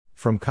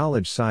From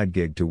college side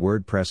gig to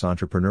WordPress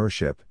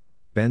entrepreneurship,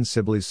 Ben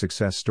Sibley's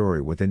success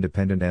story with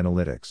independent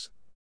analytics.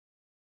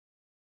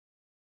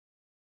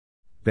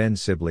 Ben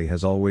Sibley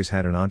has always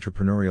had an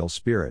entrepreneurial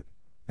spirit,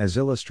 as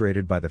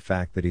illustrated by the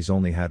fact that he's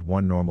only had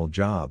one normal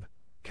job,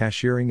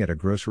 cashiering at a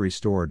grocery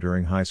store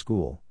during high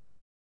school.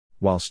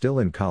 While still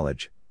in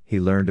college, he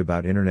learned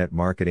about internet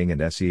marketing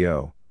and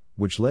SEO,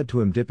 which led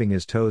to him dipping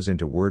his toes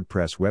into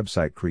WordPress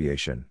website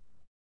creation.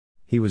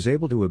 He was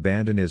able to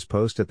abandon his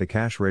post at the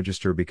cash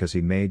register because he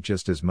made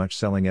just as much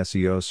selling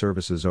SEO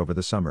services over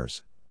the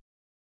summers.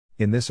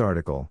 In this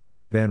article,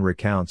 Ben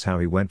recounts how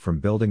he went from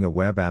building a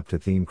web app to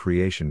theme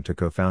creation to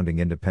co-founding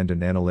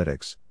Independent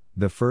Analytics,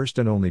 the first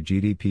and only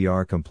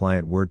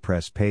GDPR-compliant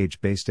WordPress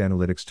page-based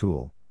analytics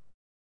tool.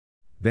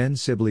 Ben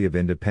Sibley of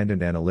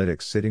Independent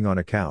Analytics sitting on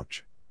a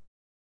couch.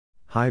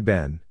 Hi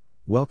Ben,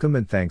 welcome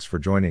and thanks for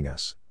joining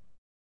us.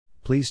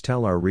 Please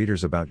tell our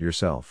readers about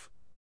yourself.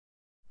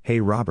 Hey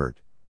Robert.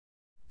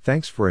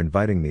 Thanks for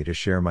inviting me to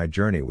share my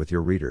journey with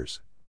your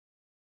readers.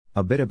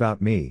 A bit about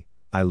me: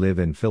 I live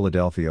in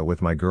Philadelphia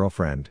with my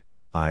girlfriend,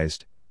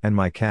 Ised, and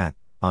my cat,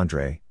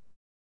 Andre.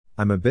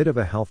 I'm a bit of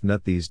a health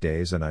nut these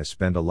days and I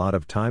spend a lot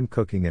of time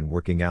cooking and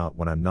working out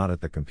when I'm not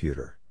at the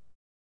computer.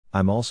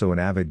 I'm also an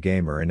avid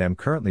gamer and am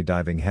currently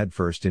diving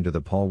headfirst into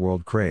the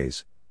Palworld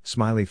craze,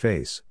 smiley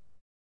face.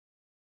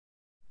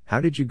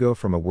 How did you go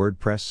from a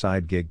WordPress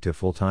side gig to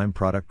full-time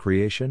product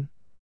creation?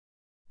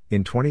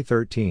 In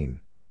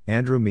 2013,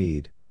 Andrew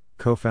Mead,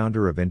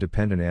 co-founder of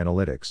Independent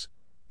Analytics,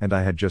 and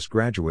I had just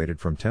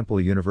graduated from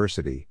Temple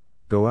University,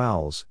 go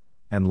Owls,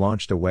 and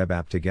launched a web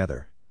app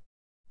together.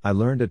 I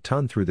learned a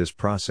ton through this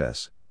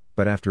process,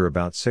 but after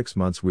about 6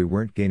 months we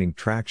weren't gaining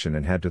traction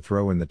and had to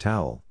throw in the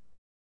towel.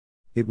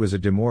 It was a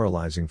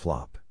demoralizing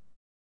flop.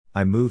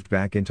 I moved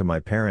back into my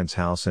parents'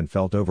 house and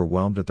felt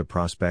overwhelmed at the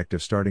prospect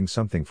of starting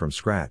something from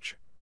scratch.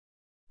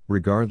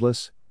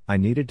 Regardless, I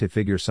needed to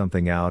figure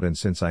something out, and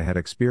since I had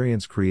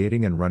experience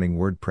creating and running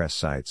WordPress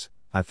sites,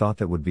 I thought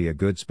that would be a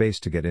good space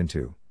to get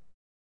into.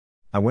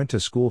 I went to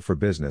school for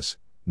business,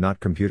 not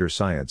computer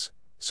science,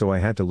 so I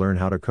had to learn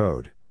how to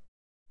code.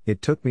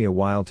 It took me a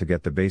while to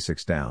get the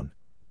basics down,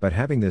 but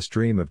having this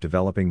dream of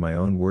developing my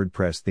own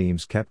WordPress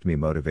themes kept me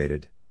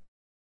motivated.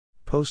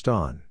 Post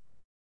on.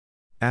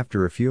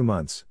 After a few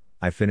months,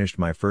 I finished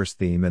my first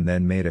theme and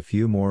then made a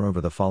few more over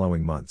the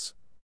following months.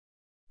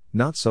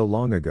 Not so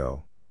long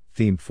ago,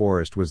 Theme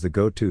Forest was the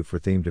go-to for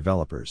theme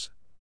developers.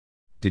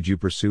 Did you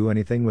pursue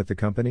anything with the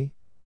company?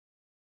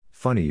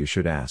 Funny you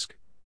should ask.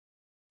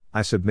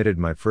 I submitted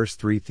my first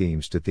 3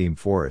 themes to Theme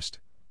Forest,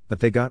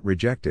 but they got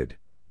rejected,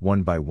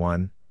 one by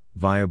one,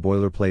 via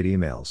boilerplate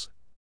emails.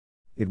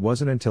 It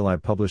wasn't until I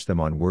published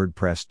them on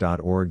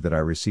WordPress.org that I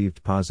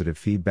received positive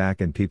feedback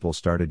and people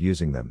started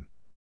using them.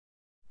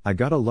 I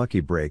got a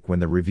lucky break when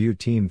the review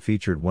team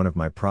featured one of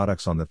my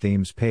products on the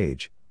themes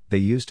page. They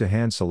used to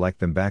hand select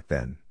them back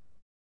then.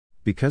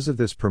 Because of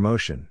this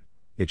promotion,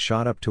 it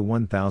shot up to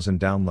 1,000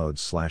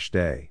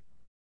 downloads/day.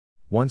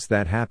 Once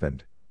that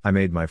happened, I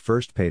made my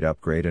first paid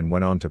upgrade and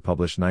went on to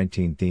publish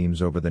 19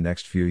 themes over the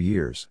next few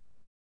years.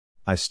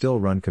 I still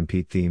run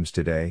Compete Themes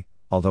today,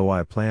 although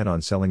I plan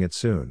on selling it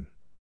soon.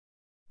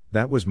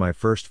 That was my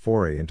first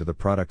foray into the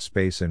product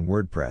space in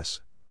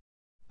WordPress.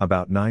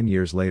 About 9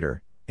 years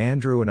later,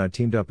 Andrew and I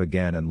teamed up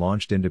again and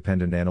launched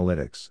Independent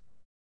Analytics.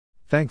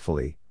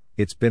 Thankfully,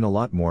 it's been a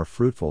lot more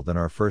fruitful than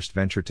our first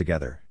venture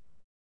together.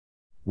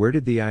 Where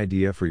did the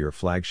idea for your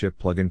flagship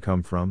plugin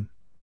come from?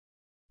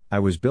 I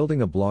was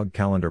building a blog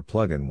calendar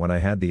plugin when I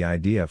had the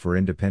idea for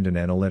Independent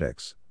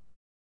Analytics.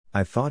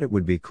 I thought it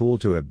would be cool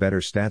to have better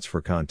stats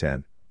for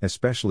content,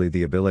 especially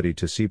the ability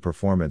to see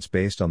performance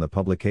based on the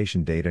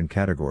publication date and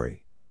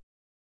category.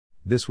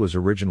 This was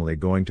originally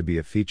going to be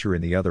a feature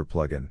in the other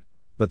plugin,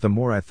 but the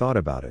more I thought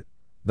about it,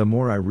 the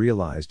more I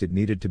realized it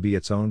needed to be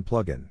its own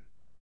plugin.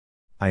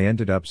 I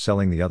ended up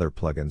selling the other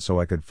plugin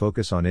so I could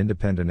focus on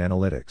Independent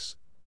Analytics.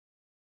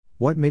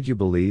 What made you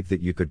believe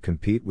that you could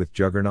compete with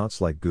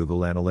juggernauts like Google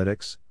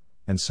Analytics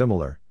and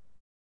similar?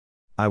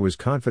 I was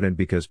confident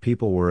because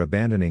people were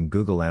abandoning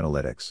Google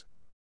Analytics.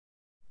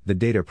 The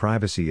data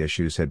privacy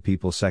issues had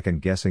people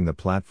second-guessing the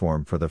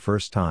platform for the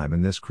first time,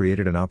 and this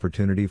created an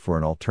opportunity for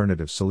an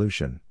alternative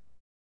solution.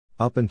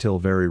 Up until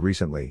very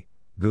recently,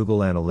 Google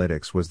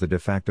Analytics was the de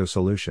facto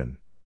solution.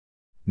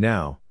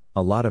 Now,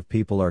 a lot of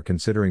people are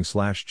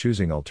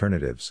considering/choosing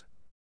alternatives.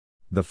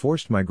 The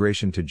forced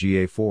migration to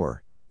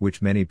GA4,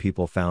 which many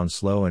people found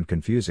slow and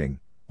confusing,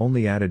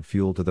 only added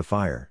fuel to the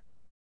fire.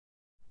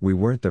 We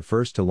weren't the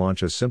first to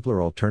launch a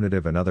simpler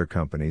alternative, and other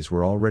companies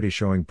were already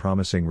showing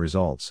promising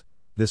results.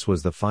 This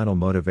was the final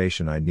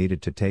motivation I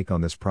needed to take on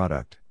this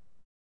product.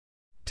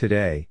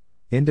 Today,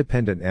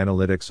 Independent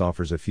Analytics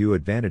offers a few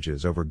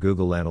advantages over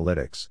Google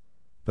Analytics,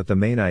 but the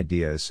main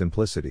idea is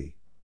simplicity.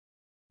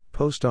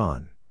 Post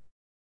on.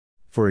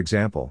 For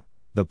example,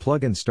 the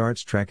plugin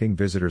starts tracking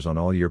visitors on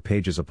all your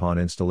pages upon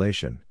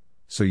installation,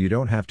 so you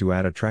don't have to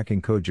add a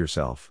tracking code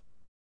yourself.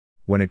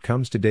 When it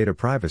comes to data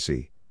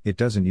privacy, it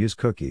doesn't use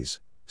cookies,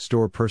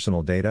 store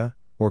personal data,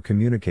 or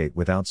communicate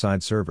with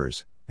outside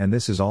servers, and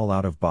this is all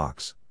out of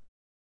box.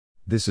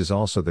 This is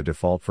also the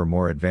default for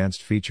more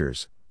advanced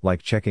features,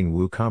 like checking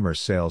WooCommerce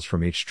sales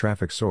from each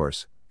traffic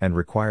source, and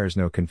requires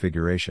no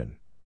configuration.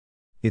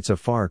 It's a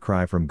far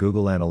cry from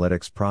Google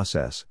Analytics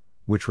process,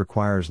 which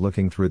requires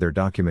looking through their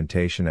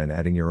documentation and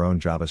adding your own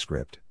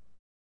JavaScript.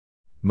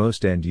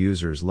 Most end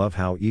users love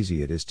how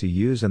easy it is to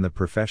use, and the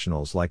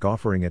professionals like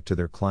offering it to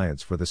their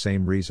clients for the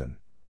same reason.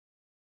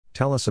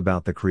 Tell us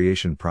about the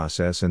creation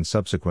process and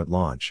subsequent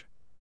launch.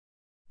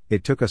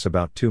 It took us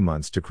about 2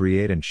 months to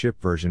create and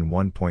ship version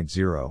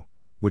 1.0,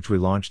 which we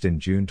launched in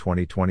June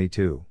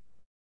 2022.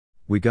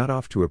 We got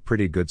off to a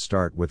pretty good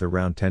start with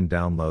around 10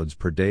 downloads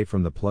per day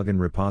from the plugin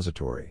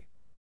repository.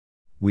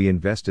 We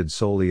invested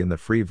solely in the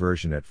free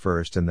version at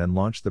first and then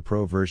launched the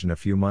pro version a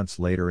few months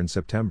later in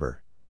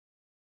September.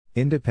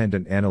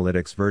 Independent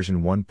Analytics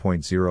version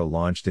 1.0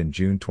 launched in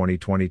June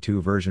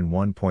 2022. Version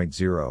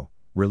 1.0,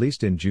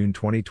 released in June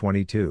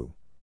 2022.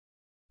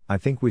 I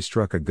think we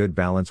struck a good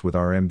balance with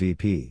our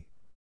MVP.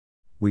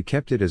 We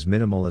kept it as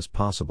minimal as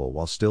possible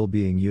while still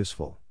being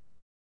useful.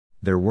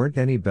 There weren't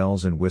any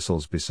bells and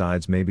whistles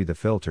besides maybe the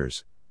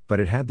filters, but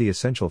it had the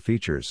essential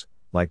features,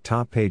 like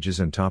top pages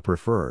and top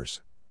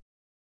referrers.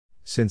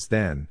 Since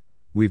then,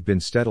 we've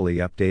been steadily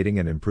updating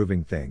and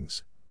improving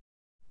things.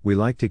 We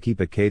like to keep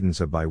a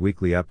cadence of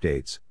bi-weekly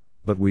updates,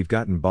 but we've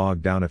gotten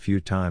bogged down a few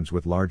times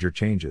with larger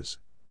changes.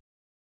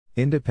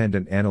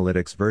 Independent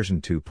Analytics version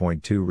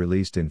 2.2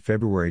 released in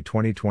February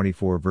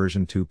 2024.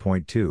 Version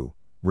 2.2,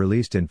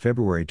 released in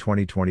February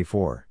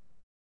 2024.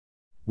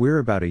 We're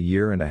about a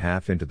year and a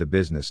half into the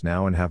business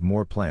now and have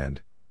more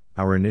planned.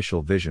 Our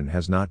initial vision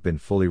has not been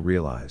fully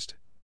realized.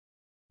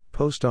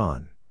 Post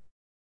on.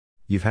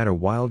 You've had a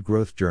wild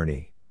growth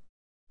journey.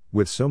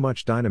 With so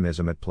much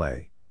dynamism at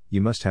play, you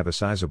must have a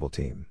sizable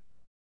team.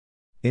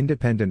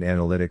 Independent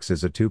Analytics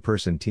is a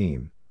 2-person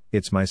team.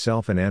 It's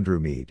myself and Andrew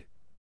Mead.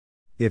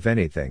 If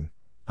anything,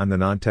 I'm the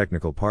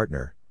non-technical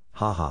partner,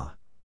 haha.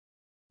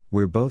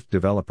 We're both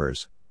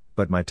developers,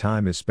 but my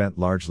time is spent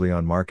largely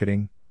on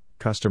marketing,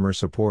 customer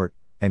support,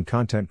 and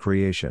content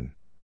creation.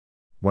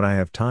 When I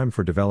have time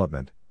for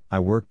development, I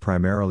work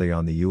primarily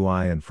on the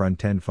UI and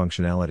front-end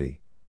functionality.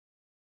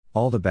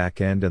 All the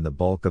back-end and the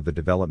bulk of the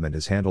development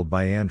is handled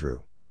by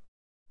Andrew.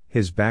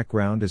 His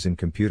background is in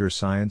computer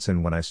science,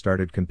 and when I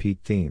started Compete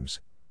Themes,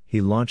 he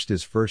launched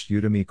his first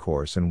Udemy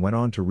course and went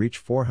on to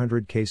reach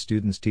 400K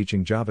students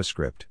teaching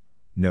JavaScript,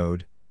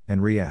 Node,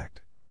 and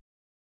React.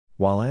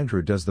 While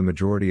Andrew does the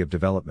majority of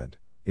development,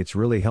 it's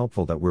really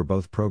helpful that we're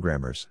both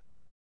programmers.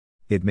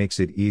 It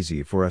makes it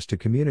easy for us to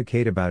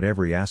communicate about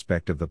every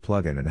aspect of the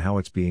plugin and how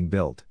it's being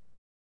built.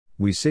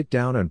 We sit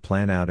down and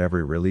plan out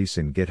every release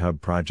in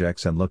GitHub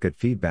projects and look at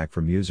feedback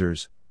from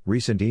users,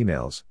 recent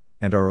emails,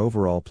 and our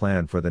overall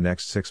plan for the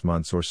next 6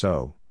 months or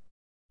so.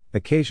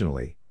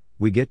 Occasionally,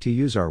 we get to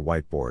use our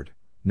whiteboard,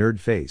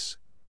 Nerdface.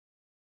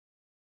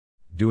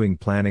 Doing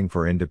planning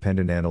for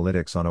independent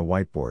analytics on a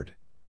whiteboard.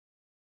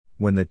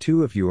 When the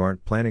two of you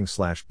aren't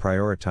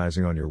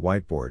planning/prioritizing on your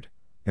whiteboard,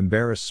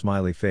 embarrassed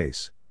smiley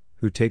face,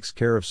 who takes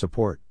care of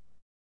support?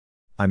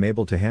 I'm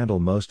able to handle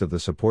most of the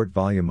support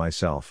volume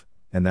myself,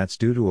 and that's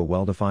due to a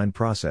well-defined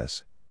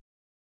process.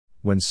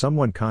 When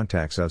someone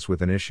contacts us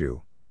with an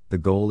issue, the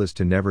goal is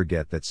to never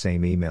get that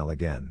same email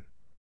again.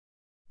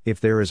 If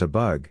there is a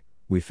bug,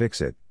 we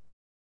fix it.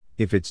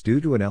 If it's due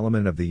to an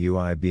element of the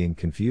UI being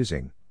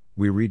confusing,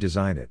 we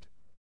redesign it.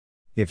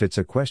 If it's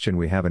a question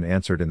we haven't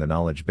answered in the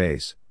knowledge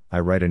base, I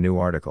write a new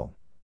article.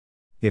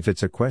 If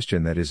it's a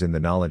question that is in the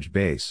knowledge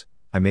base,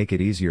 I make it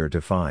easier to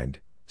find.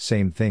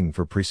 Same thing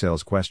for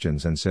pre-sales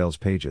questions and sales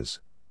pages.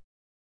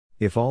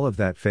 If all of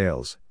that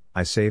fails,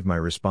 I save my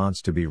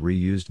response to be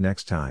reused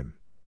next time.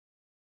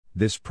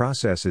 This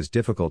process is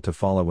difficult to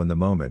follow in the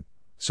moment,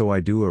 so I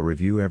do a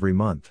review every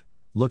month,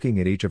 looking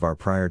at each of our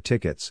prior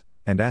tickets,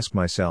 and ask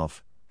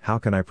myself, how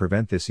can I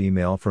prevent this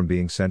email from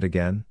being sent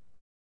again?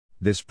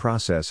 This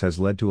process has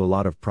led to a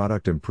lot of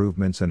product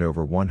improvements and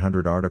over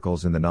 100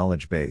 articles in the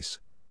knowledge base.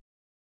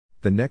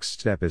 The next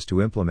step is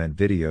to implement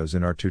videos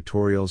in our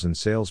tutorials and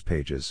sales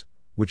pages,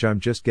 which I'm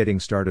just getting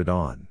started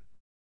on.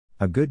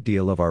 A good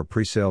deal of our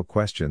pre-sale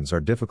questions are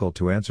difficult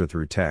to answer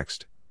through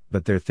text,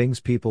 but they're things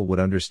people would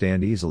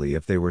understand easily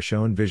if they were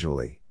shown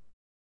visually.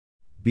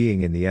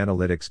 Being in the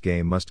analytics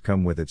game must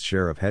come with its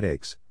share of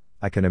headaches.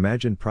 I can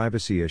imagine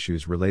privacy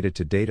issues related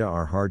to data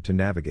are hard to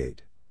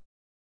navigate.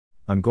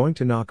 I'm going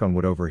to knock on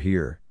wood over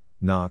here,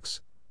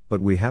 Knox,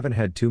 but we haven't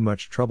had too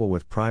much trouble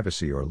with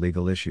privacy or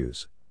legal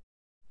issues.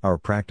 Our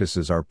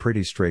practices are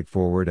pretty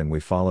straightforward and we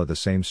follow the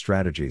same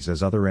strategies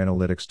as other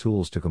analytics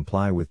tools to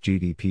comply with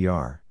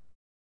GDPR.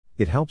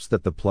 It helps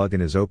that the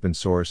plugin is open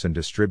source and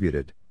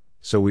distributed,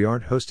 so we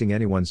aren't hosting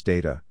anyone's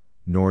data,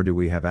 nor do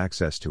we have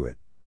access to it.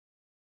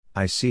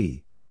 I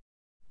see.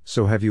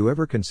 So have you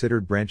ever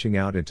considered branching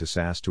out into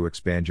SaaS to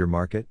expand your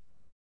market?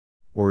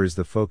 Or is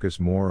the focus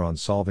more on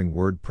solving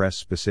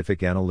WordPress-specific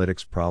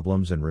analytics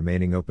problems and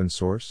remaining open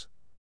source?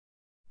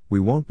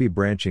 We won't be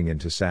branching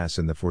into SaaS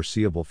in the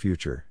foreseeable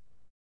future.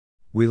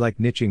 We like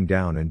niching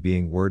down and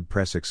being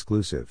WordPress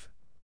exclusive.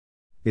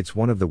 It's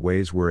one of the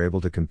ways we're able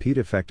to compete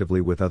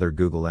effectively with other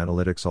Google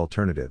Analytics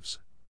alternatives.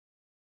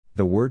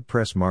 The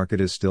WordPress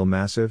market is still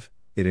massive,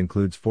 it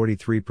includes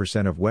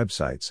 43% of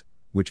websites,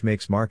 which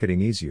makes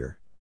marketing easier.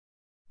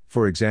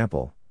 For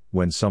example,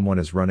 when someone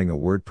is running a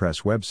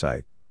WordPress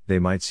website, they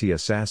might see a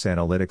SaaS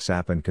analytics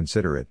app and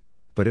consider it,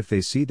 but if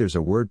they see there's a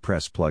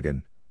WordPress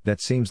plugin,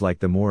 that seems like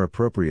the more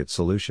appropriate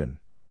solution.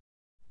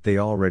 They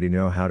already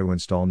know how to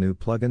install new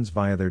plugins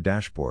via their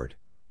dashboard,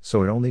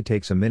 so it only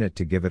takes a minute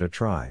to give it a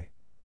try.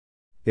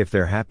 If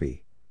they're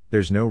happy,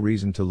 there's no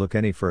reason to look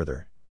any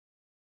further.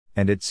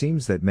 And it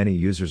seems that many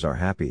users are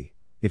happy.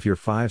 If your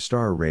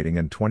 5-star rating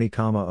and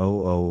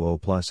 20,000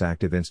 plus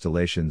active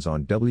installations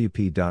on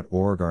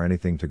WP.org are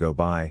anything to go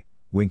by,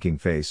 winking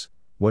face,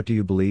 what do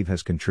you believe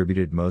has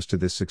contributed most to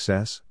this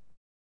success?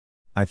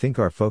 I think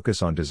our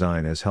focus on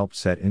design has helped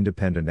set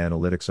independent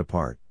analytics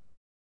apart.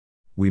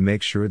 We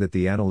make sure that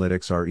the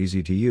analytics are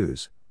easy to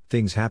use,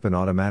 things happen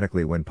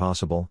automatically when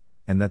possible,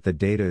 and that the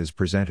data is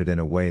presented in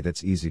a way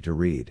that's easy to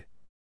read.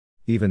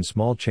 Even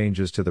small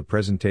changes to the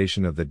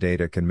presentation of the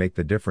data can make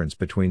the difference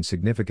between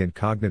significant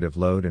cognitive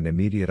load and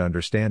immediate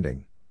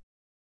understanding.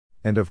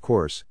 And of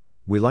course,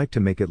 we like to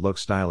make it look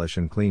stylish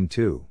and clean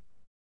too.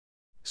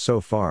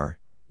 So far,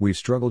 we've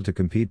struggled to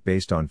compete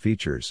based on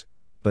features,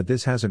 but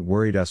this hasn't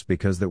worried us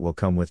because that will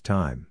come with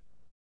time.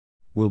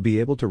 We'll be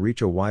able to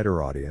reach a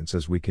wider audience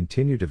as we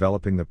continue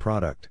developing the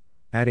product,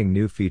 adding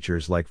new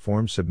features like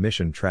form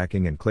submission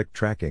tracking and click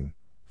tracking,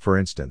 for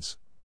instance.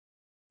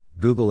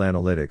 Google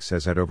Analytics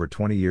has had over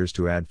 20 years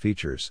to add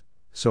features,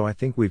 so I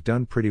think we've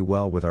done pretty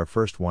well with our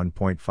first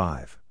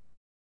 1.5.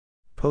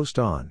 Post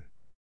on.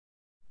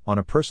 On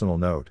a personal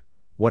note,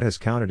 what has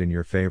counted in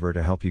your favor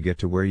to help you get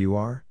to where you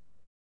are?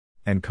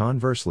 And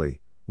conversely,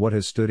 what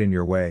has stood in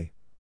your way?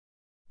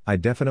 I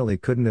definitely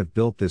couldn't have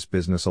built this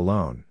business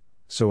alone,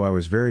 so I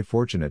was very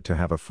fortunate to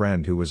have a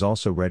friend who was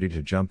also ready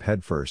to jump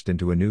headfirst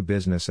into a new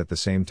business at the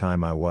same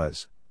time I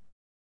was.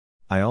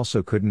 I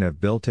also couldn't have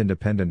built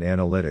independent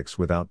analytics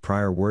without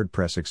prior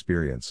WordPress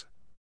experience.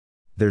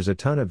 There's a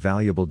ton of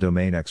valuable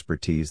domain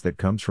expertise that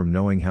comes from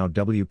knowing how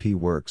WP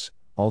works,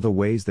 all the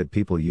ways that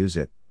people use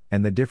it,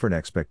 and the different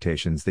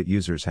expectations that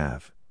users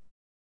have.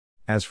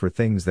 As for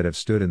things that have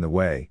stood in the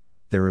way,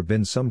 there have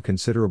been some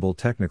considerable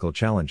technical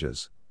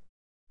challenges.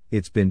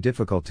 It's been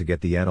difficult to get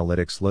the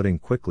analytics loading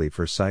quickly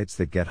for sites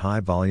that get high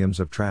volumes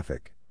of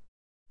traffic.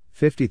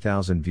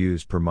 50,000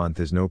 views per month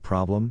is no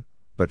problem,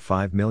 but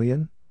 5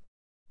 million?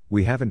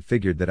 We haven't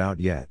figured that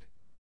out yet.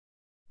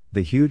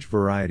 The huge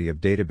variety of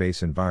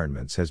database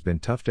environments has been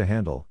tough to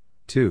handle,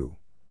 too.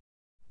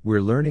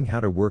 We're learning how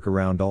to work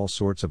around all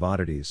sorts of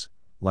oddities,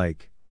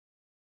 like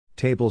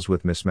tables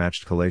with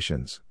mismatched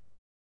collations,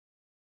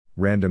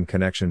 random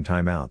connection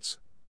timeouts,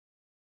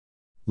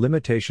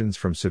 limitations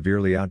from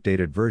severely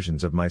outdated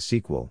versions of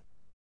MySQL,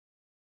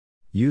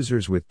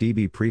 users with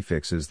DB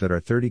prefixes that are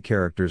 30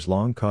 characters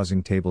long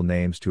causing table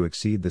names to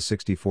exceed the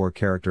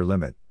 64-character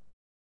limit.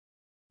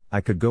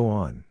 I could go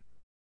on.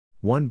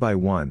 One by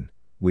one,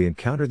 we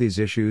encounter these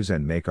issues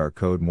and make our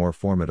code more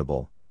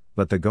formidable,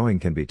 but the going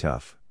can be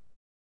tough.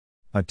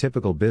 A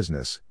typical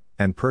business,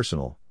 and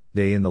personal,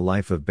 day in the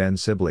life of Ben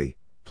Sibley,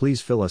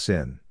 please fill us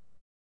in.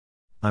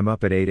 I'm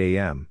up at 8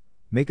 a.m.,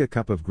 make a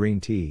cup of green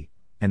tea,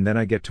 and then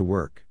I get to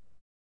work.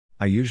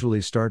 I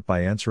usually start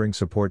by answering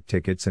support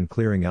tickets and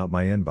clearing out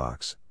my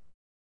inbox.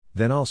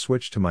 Then I'll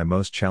switch to my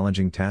most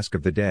challenging task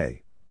of the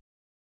day.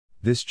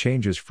 This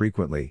changes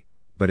frequently,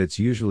 but it's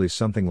usually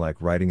something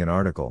like writing an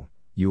article,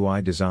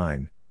 UI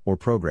design, or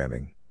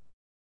programming.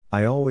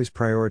 I always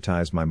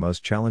prioritize my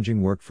most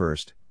challenging work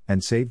first,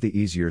 and save the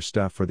easier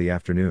stuff for the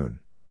afternoon.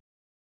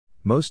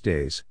 Most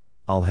days,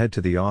 I'll head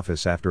to the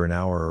office after an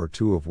hour or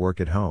two of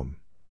work at home.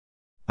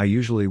 I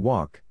usually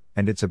walk,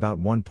 and it's about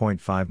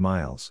 1.5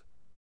 miles.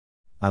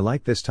 I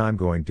like this time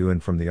going to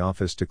and from the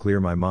office to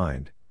clear my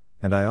mind,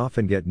 and I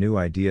often get new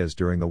ideas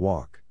during the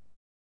walk.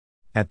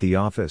 At the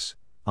office,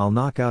 I'll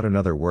knock out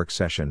another work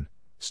session,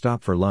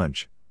 stop for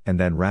lunch, and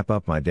then wrap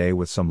up my day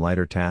with some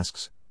lighter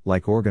tasks,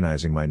 like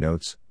organizing my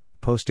notes,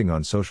 posting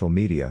on social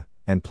media,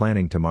 and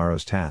planning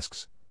tomorrow's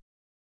tasks.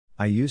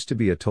 I used to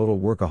be a total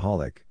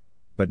workaholic,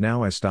 but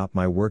now I stop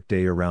my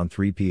workday around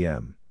 3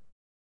 p.m.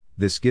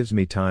 This gives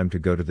me time to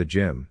go to the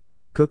gym,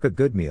 cook a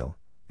good meal,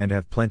 and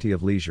have plenty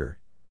of leisure.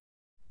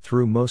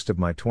 Through most of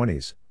my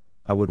 20s,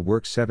 I would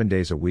work 7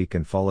 days a week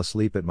and fall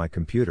asleep at my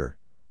computer,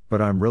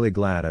 but I'm really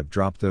glad I've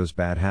dropped those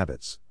bad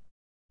habits.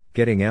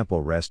 Getting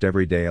ample rest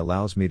every day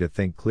allows me to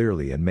think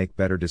clearly and make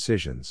better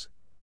decisions.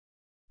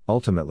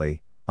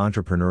 Ultimately,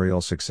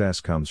 entrepreneurial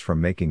success comes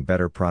from making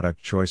better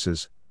product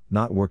choices,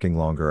 not working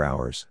longer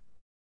hours.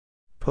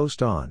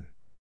 Post on.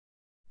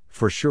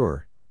 For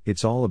sure,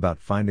 it's all about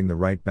finding the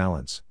right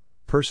balance,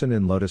 person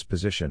in lotus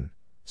position.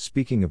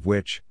 Speaking of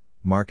which,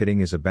 marketing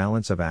is a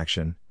balance of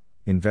action,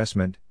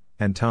 investment,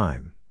 and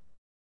time.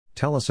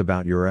 Tell us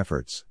about your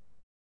efforts.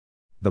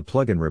 The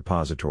plugin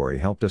repository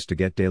helped us to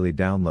get daily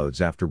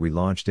downloads after we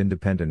launched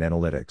independent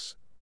analytics.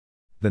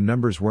 The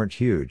numbers weren't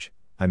huge,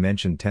 I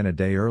mentioned 10 a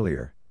day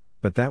earlier,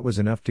 but that was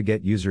enough to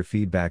get user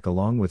feedback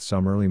along with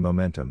some early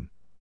momentum.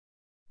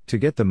 To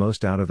get the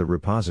most out of the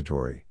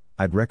repository,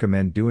 I'd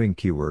recommend doing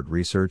keyword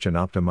research and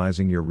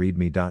optimizing your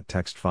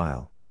readme.txt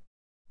file.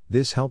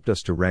 This helped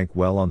us to rank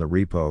well on the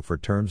repo for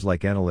terms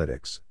like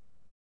analytics.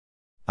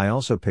 I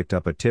also picked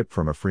up a tip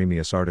from a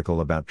Freemius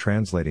article about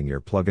translating your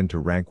plugin to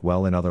rank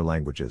well in other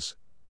languages.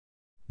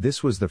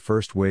 This was the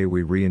first way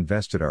we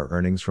reinvested our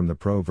earnings from the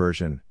Pro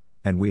version,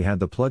 and we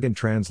had the plugin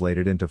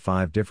translated into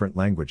 5 different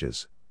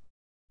languages.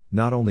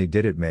 Not only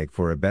did it make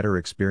for a better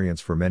experience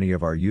for many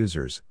of our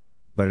users,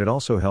 but it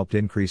also helped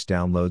increase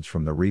downloads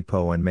from the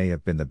repo and may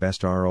have been the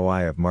best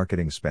ROI of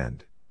marketing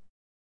spend.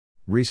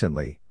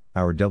 Recently,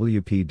 our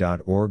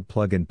wp.org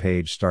plugin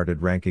page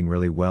started ranking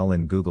really well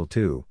in Google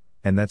too,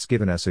 and that's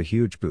given us a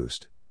huge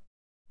boost.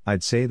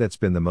 I'd say that's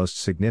been the most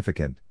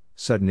significant,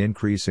 sudden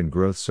increase in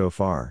growth so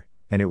far,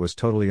 and it was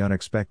totally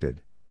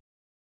unexpected.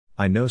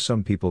 I know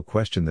some people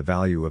question the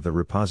value of the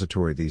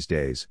repository these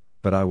days,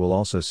 but I will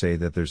also say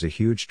that there's a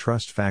huge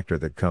trust factor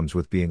that comes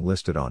with being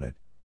listed on it.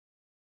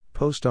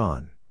 Post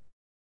on.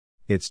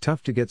 It's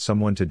tough to get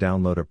someone to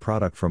download a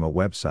product from a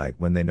website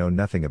when they know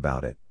nothing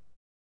about it.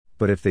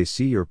 But if they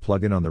see your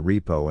plugin on the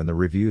repo and the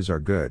reviews are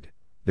good,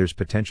 there's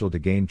potential to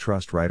gain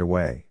trust right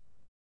away.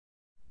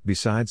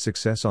 Besides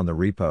success on the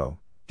repo,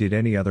 did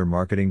any other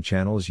marketing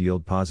channels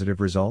yield positive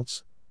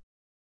results?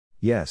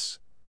 Yes.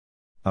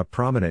 A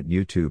prominent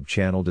YouTube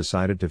channel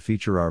decided to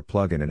feature our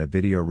plugin in a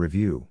video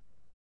review.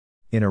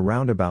 In a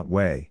roundabout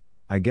way,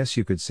 I guess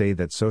you could say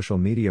that social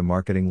media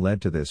marketing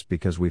led to this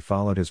because we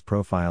followed his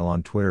profile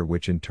on Twitter,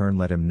 which in turn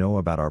let him know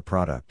about our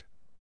product.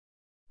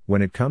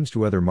 When it comes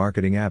to other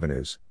marketing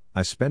avenues,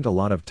 I spent a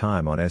lot of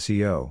time on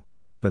SEO,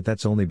 but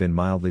that's only been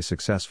mildly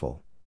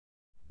successful.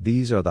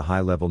 These are the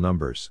high-level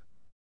numbers.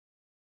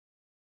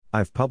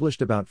 I've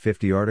published about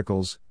 50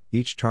 articles,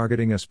 each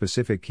targeting a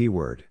specific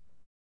keyword.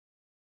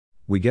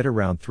 We get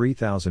around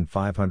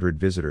 3,500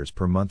 visitors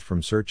per month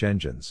from search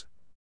engines.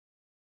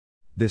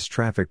 This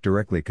traffic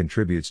directly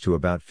contributes to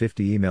about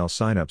 50 email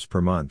signups per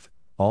month,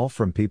 all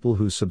from people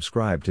who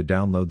subscribe to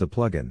download the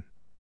plugin.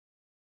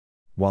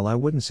 While I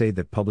wouldn't say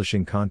that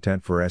publishing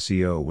content for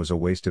SEO was a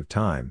waste of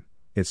time,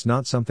 it's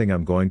not something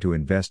I'm going to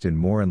invest in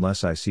more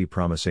unless I see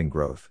promising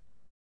growth.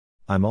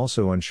 I'm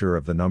also unsure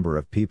of the number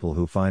of people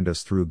who find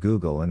us through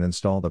Google and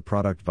install the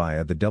product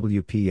via the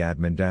WP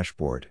admin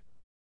dashboard.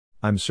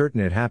 I'm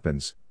certain it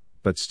happens,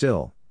 but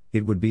still,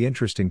 it would be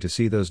interesting to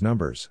see those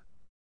numbers.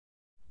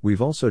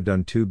 We've also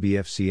done 2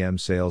 BFCM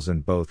sales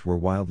and both were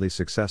wildly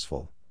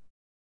successful.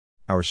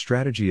 Our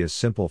strategy is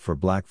simple for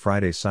Black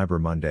Friday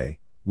Cyber Monday: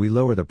 we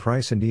lower the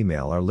price and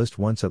email our list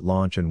once at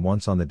launch and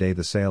once on the day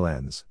the sale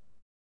ends.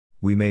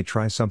 We may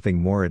try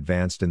something more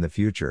advanced in the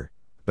future,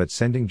 but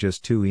sending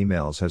just 2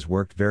 emails has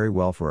worked very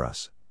well for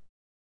us.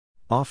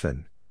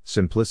 Often,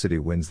 simplicity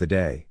wins the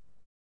day.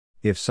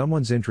 If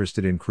someone's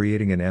interested in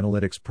creating an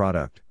analytics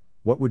product,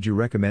 what would you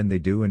recommend they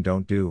do and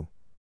don't do?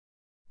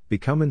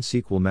 Become an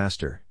SQL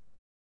master.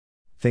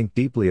 Think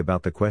deeply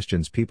about the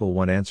questions people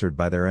want answered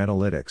by their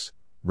analytics,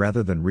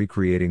 rather than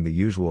recreating the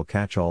usual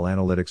catch-all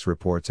analytics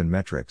reports and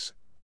metrics.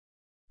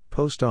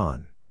 Post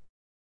on.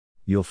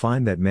 You'll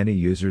find that many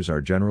users are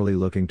generally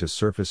looking to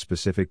surface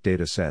specific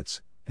data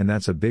sets, and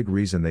that's a big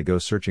reason they go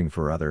searching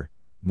for other,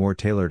 more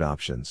tailored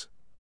options.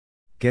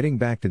 Getting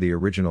back to the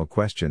original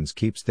questions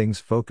keeps things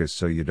focused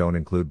so you don't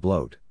include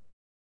bloat.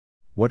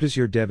 What does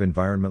your dev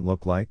environment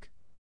look like?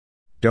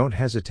 Don't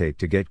hesitate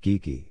to get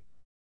geeky.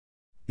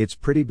 It's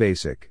pretty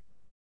basic.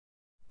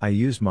 I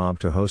use Mob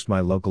to host my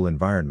local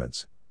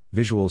environments,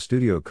 Visual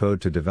Studio Code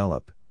to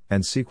develop,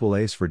 and SQL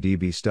Ace for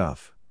DB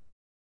stuff.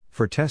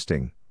 For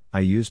testing,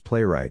 I use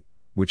Playwright,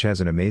 which has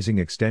an amazing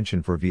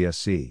extension for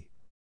VSC.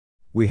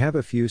 We have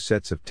a few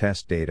sets of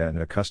test data and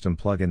a custom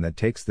plugin that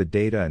takes the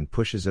data and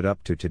pushes it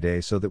up to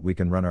today so that we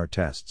can run our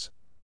tests.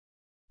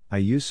 I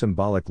use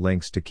symbolic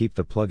links to keep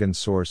the plugin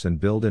source and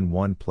build in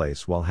one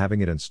place while having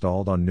it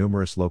installed on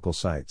numerous local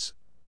sites.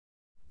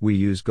 We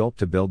use Gulp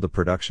to build the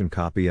production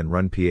copy and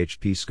run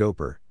PHP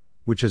Scoper,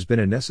 which has been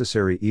a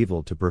necessary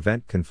evil to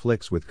prevent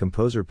conflicts with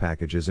Composer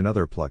packages and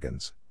other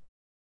plugins.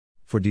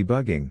 For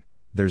debugging,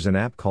 there's an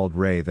app called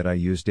Ray that I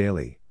use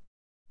daily.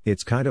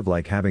 It's kind of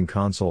like having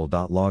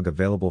console.log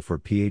available for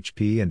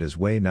PHP and is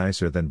way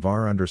nicer than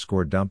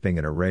var_dumping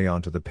an array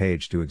onto the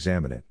page to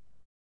examine it.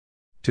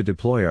 To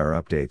deploy our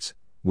updates,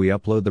 we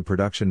upload the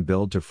production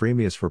build to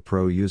Freemius for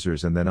Pro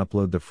users and then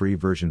upload the free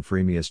version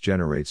Freemius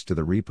generates to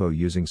the repo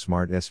using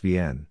Smart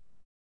SVN.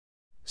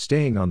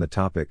 Staying on the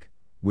topic,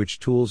 which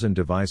tools and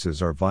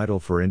devices are vital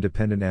for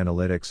independent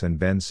analytics and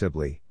Ben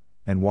Sibley,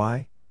 and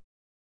why?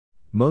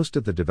 Most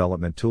of the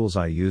development tools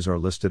I use are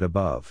listed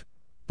above,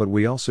 but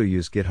we also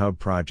use GitHub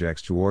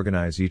projects to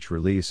organize each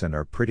release and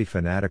are pretty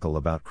fanatical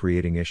about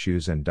creating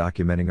issues and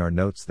documenting our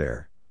notes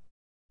there.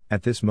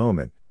 At this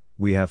moment,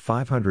 we have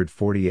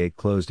 548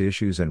 closed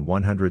issues and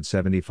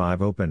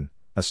 175 open,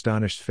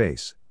 astonished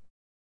face.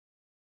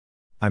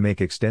 I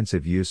make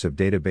extensive use of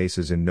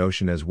databases in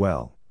Notion as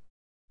well.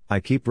 I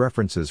keep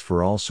references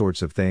for all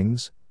sorts of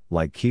things,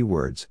 like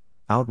keywords,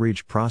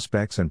 outreach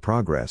prospects and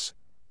progress,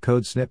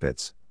 code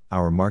snippets,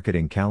 our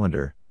marketing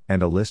calendar,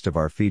 and a list of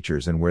our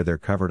features and where they're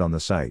covered on the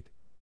site.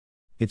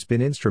 It's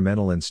been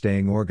instrumental in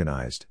staying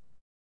organized.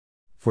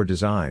 For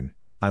design,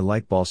 I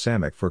like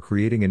Balsamiq for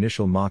creating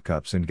initial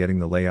mock-ups and getting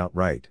the layout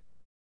right.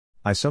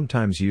 I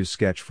sometimes use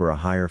Sketch for a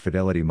higher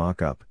fidelity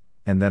mock-up,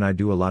 and then I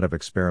do a lot of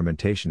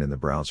experimentation in the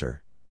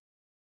browser.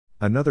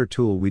 Another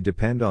tool we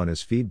depend on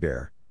is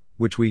Feedbear,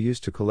 which we use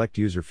to collect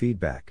user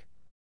feedback.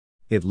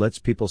 It lets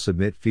people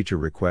submit feature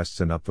requests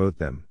and upvote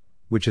them,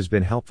 which has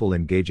been helpful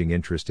in gauging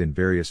interest in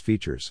various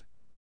features.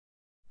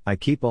 I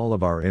keep all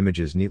of our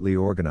images neatly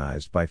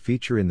organized by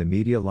feature in the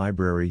media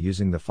library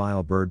using the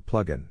Filebird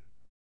plugin.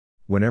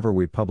 Whenever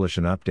we publish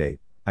an update,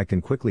 I can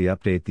quickly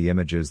update the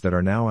images that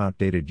are now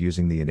outdated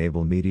using the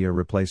Enable Media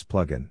Replace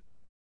plugin.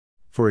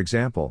 For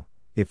example,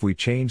 if we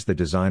change the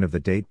design of the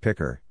date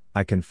picker,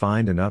 I can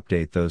find and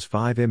update those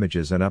 5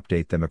 images and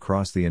update them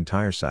across the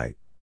entire site.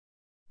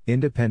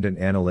 Independent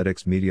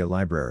Analytics Media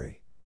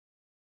Library.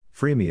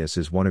 Freemius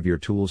is one of your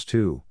tools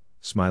too,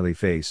 smiley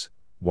face.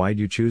 Why'd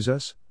you choose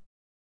us?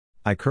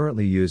 I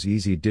currently use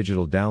Easy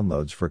Digital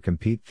Downloads for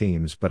Compete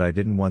themes, but I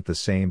didn't want the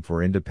same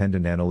for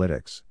Independent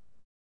Analytics.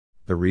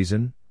 The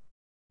reason?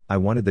 I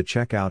wanted the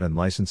checkout and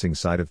licensing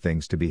side of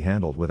things to be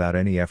handled without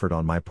any effort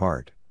on my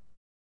part.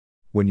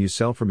 When you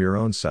sell from your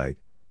own site,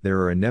 there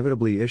are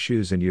inevitably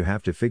issues and you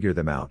have to figure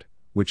them out,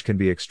 which can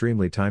be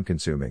extremely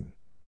time-consuming.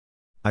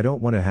 I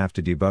don't want to have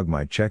to debug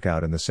my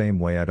checkout in the same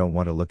way I don't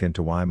want to look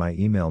into why my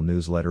email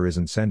newsletter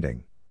isn't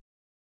sending.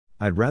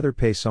 I'd rather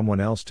pay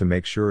someone else to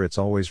make sure it's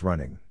always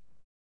running.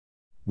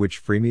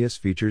 Which Freemius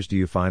features do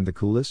you find the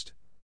coolest?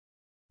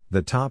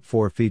 The top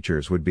 4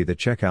 features would be the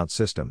checkout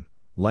system,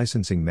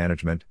 licensing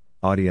management,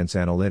 audience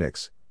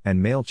analytics,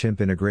 and MailChimp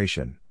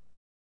integration.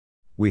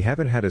 We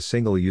haven't had a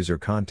single user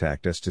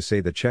contact us to say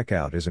the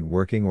checkout isn't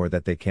working or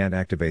that they can't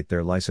activate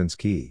their license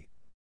key.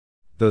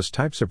 Those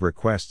types of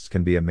requests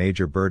can be a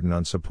major burden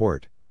on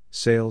support,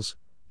 sales,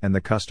 and the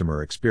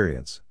customer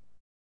experience.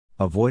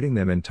 Avoiding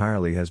them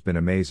entirely has been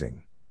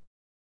amazing.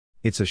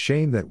 It's a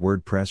shame that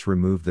WordPress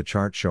removed the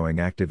chart showing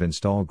active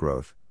install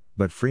growth,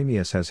 but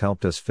Freemius has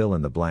helped us fill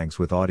in the blanks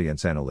with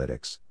audience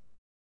analytics.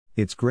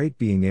 It's great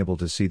being able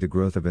to see the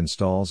growth of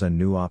installs and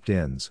new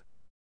opt-ins.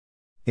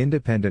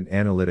 Independent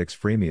Analytics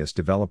Freemius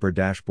Developer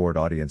Dashboard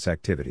Audience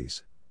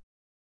Activities.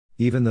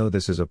 Even though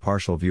this is a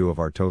partial view of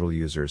our total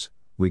users,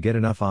 we get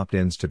enough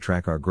opt-ins to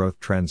track our growth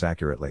trends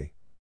accurately.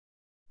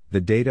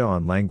 The data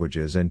on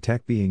languages and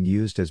tech being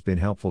used has been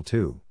helpful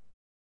too.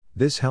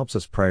 This helps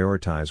us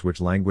prioritize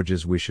which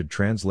languages we should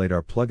translate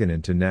our plugin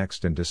into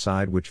next and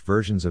decide which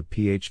versions of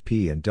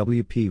PHP and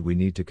WP we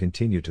need to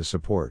continue to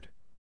support.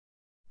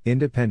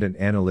 Independent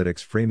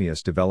Analytics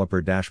Freemius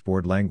Developer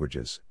Dashboard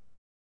Languages.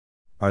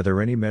 Are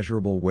there any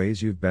measurable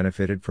ways you've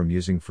benefited from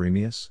using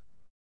Freemius?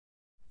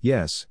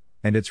 Yes,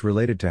 and it's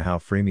related to how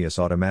Freemius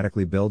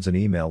automatically builds an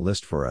email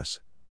list for us.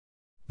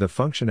 The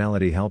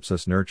functionality helps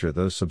us nurture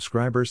those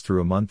subscribers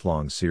through a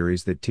month-long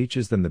series that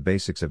teaches them the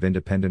basics of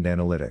independent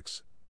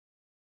analytics.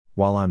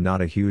 While I'm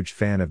not a huge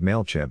fan of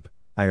MailChimp,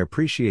 I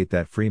appreciate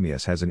that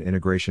Freemius has an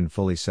integration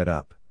fully set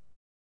up.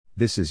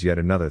 This is yet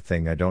another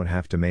thing I don't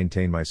have to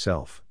maintain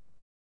myself.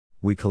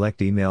 We collect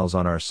emails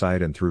on our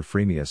site and through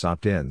Freemius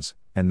opt-ins,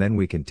 and then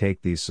we can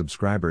take these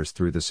subscribers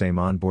through the same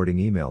onboarding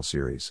email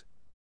series.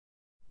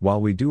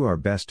 While we do our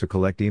best to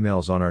collect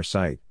emails on our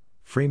site,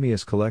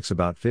 Freemius collects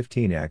about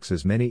 15x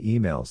as many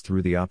emails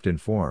through the opt-in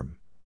form.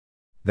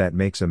 That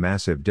makes a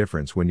massive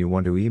difference when you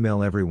want to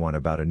email everyone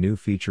about a new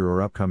feature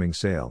or upcoming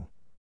sale.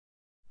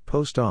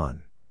 Post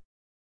on.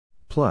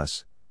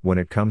 Plus, when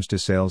it comes to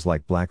sales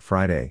like Black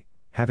Friday,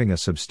 having a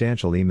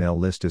substantial email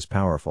list is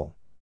powerful.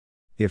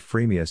 If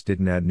Freemius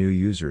didn't add new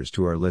users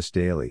to our list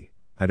daily,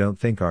 I don't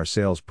think our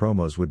sales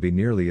promos would be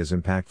nearly as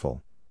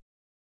impactful.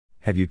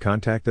 Have you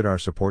contacted our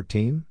support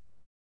team?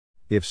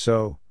 If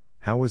so,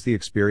 how was the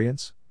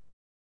experience?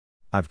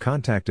 I've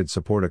contacted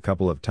support a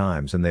couple of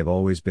times and they've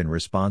always been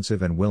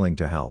responsive and willing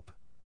to help.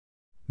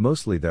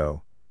 Mostly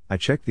though, I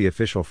check the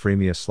official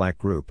Freemius Slack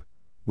group,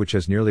 which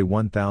has nearly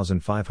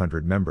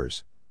 1,500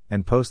 members,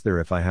 and post there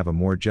if I have a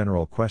more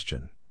general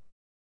question.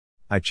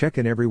 I check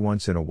in every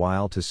once in a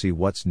while to see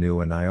what's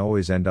new and I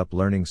always end up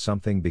learning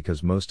something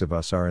because most of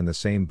us are in the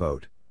same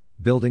boat,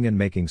 building and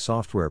making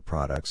software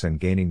products and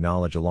gaining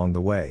knowledge along the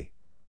way.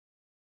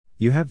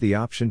 You have the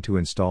option to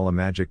install a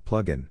magic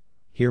plugin,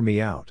 Hear Me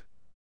Out.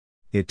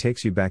 It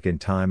takes you back in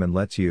time and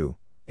lets you,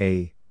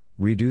 A.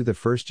 redo the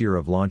first year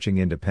of launching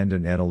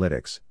independent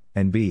analytics,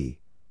 and B.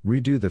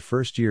 redo the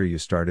first year you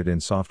started in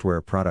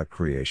software product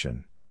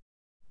creation.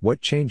 What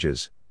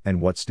changes,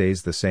 and what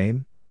stays the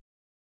same?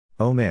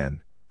 Oh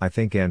man, I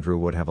think Andrew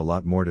would have a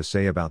lot more to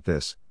say about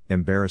this,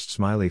 embarrassed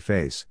smiley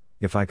face.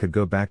 If I could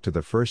go back to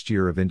the first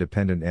year of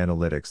independent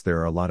analytics, there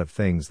are a lot of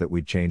things that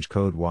we'd change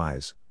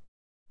code-wise.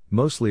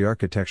 Mostly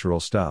architectural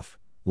stuff,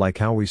 like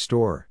how we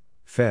store,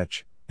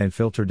 fetch, and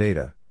filter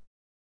data.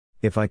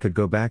 If I could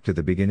go back to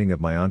the beginning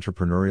of my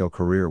entrepreneurial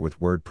career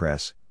with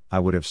WordPress, I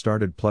would have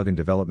started plugin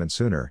development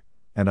sooner,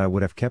 and I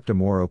would have kept a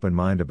more open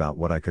mind about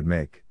what I could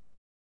make.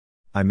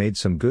 I made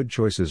some good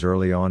choices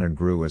early on and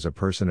grew as a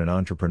person and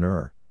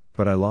entrepreneur,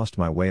 but I lost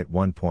my way at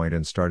one point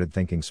and started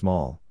thinking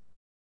small.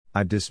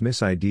 I'd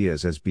dismiss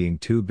ideas as being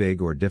too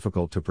big or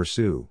difficult to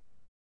pursue.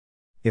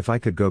 If I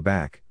could go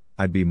back,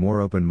 I'd be more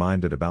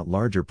open-minded about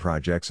larger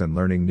projects and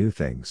learning new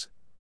things.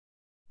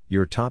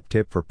 Your top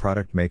tip for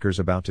product makers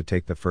about to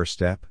take the first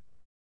step?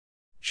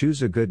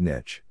 Choose a good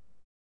niche.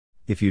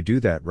 If you do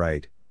that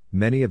right,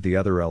 many of the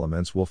other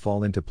elements will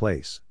fall into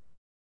place.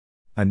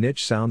 A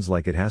niche sounds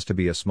like it has to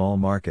be a small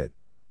market,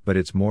 but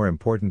it's more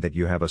important that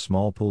you have a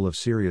small pool of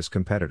serious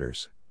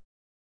competitors.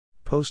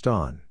 Post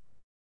on.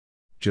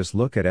 Just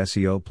look at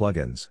SEO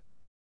plugins.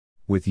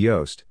 With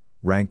Yoast,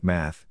 Rank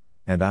Math,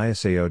 and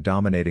ISAO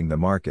dominating the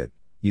market,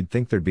 you'd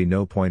think there'd be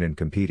no point in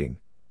competing,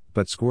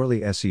 but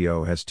Squirrely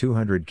SEO has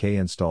 200k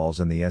installs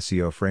and the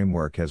SEO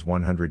framework has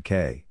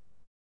 100k.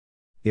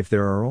 If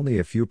there are only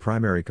a few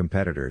primary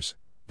competitors,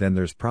 then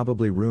there's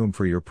probably room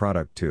for your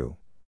product too.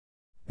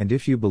 And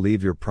if you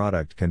believe your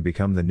product can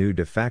become the new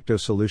de facto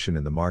solution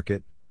in the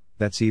market,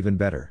 that's even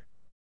better.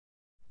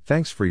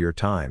 Thanks for your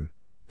time,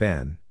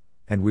 Ben,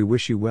 and we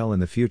wish you well in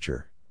the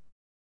future.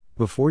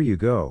 Before you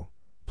go,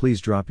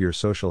 please drop your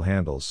social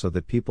handles so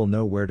that people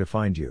know where to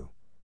find you.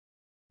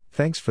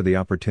 Thanks for the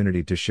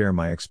opportunity to share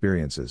my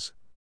experiences.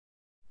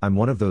 I'm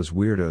one of those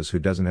weirdos who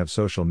doesn't have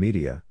social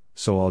media,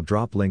 so I'll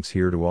drop links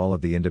here to all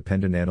of the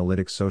independent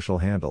analytics social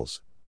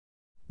handles.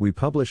 We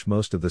publish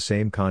most of the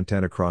same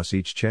content across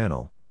each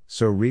channel,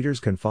 so readers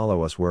can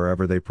follow us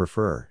wherever they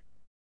prefer.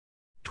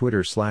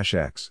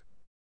 Twitter/X,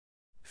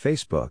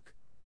 Facebook,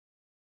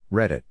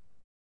 Reddit,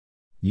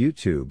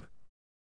 YouTube,